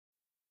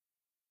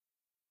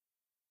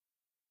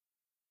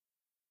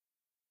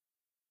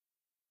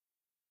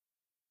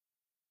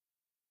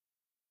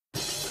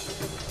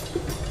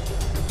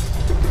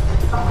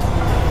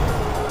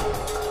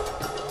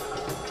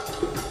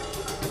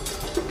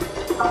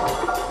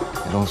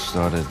It all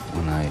started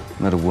when I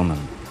met a woman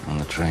on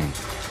the train.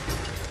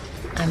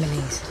 I'm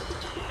Eلیز.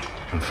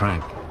 I'm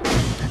Frank.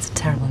 That's a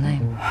terrible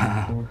name.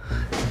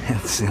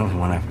 It's the only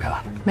one I've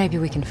got. Maybe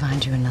we can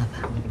find you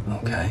another.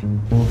 Okay.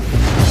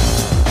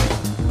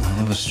 I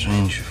have a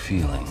strange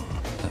feeling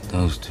that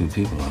those two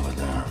people over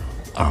there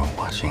are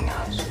watching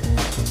us.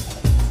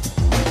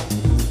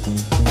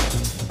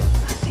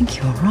 I think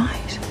you're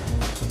right.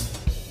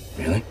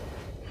 Really?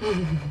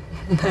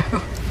 No.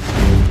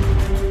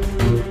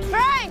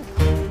 Frank!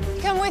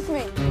 Come with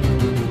me.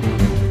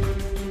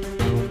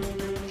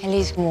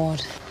 Eلیz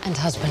Ward and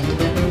husband.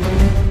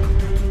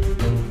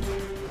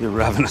 You're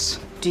ravenous.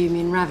 Do you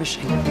mean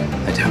ravishing?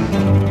 I do.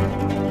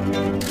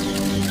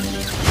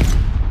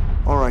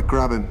 All right,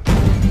 grab him.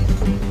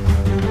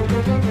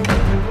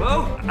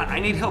 Hello? I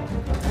need help.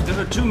 There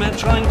are two men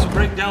trying to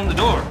break down the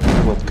door.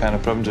 What kind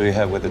of problem do you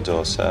have with the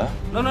door, sir?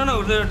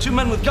 No. There are two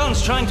men with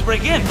guns trying to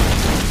break in.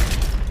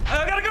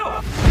 I gotta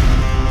go!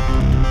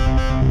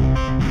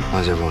 Why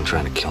is everyone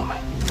trying to kill me?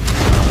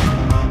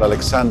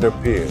 Alexander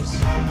Piers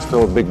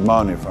stole big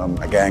money from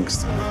a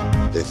gangster.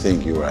 They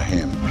think you are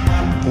him.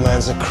 The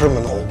man's a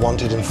criminal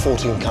wanted in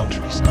 14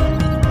 countries.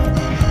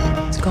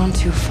 It's gone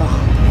too far.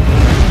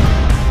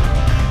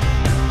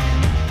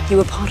 You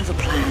were part of the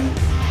plan.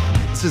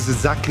 This is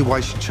exactly why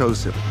she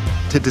chose him.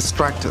 To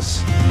distract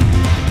us.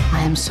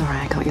 I am sorry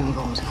I got you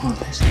involved in all of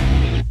this.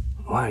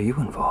 Why are you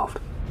involved?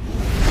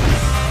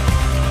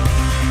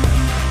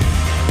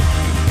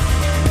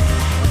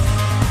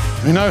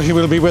 We know he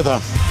will be with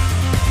her.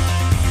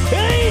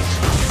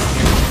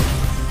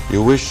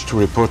 You wish to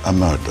report a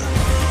murder.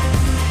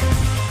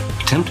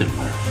 Attempted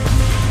murder.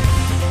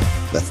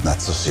 That's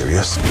not so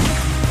serious.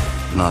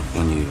 Not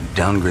when you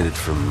downgrade it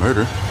from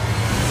murder.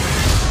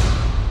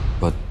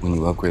 But when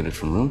you upgrade it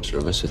from room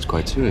service, it's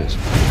quite serious.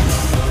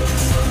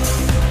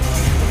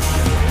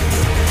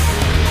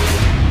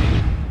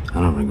 I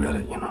don't regret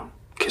it,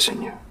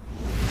 kissing you.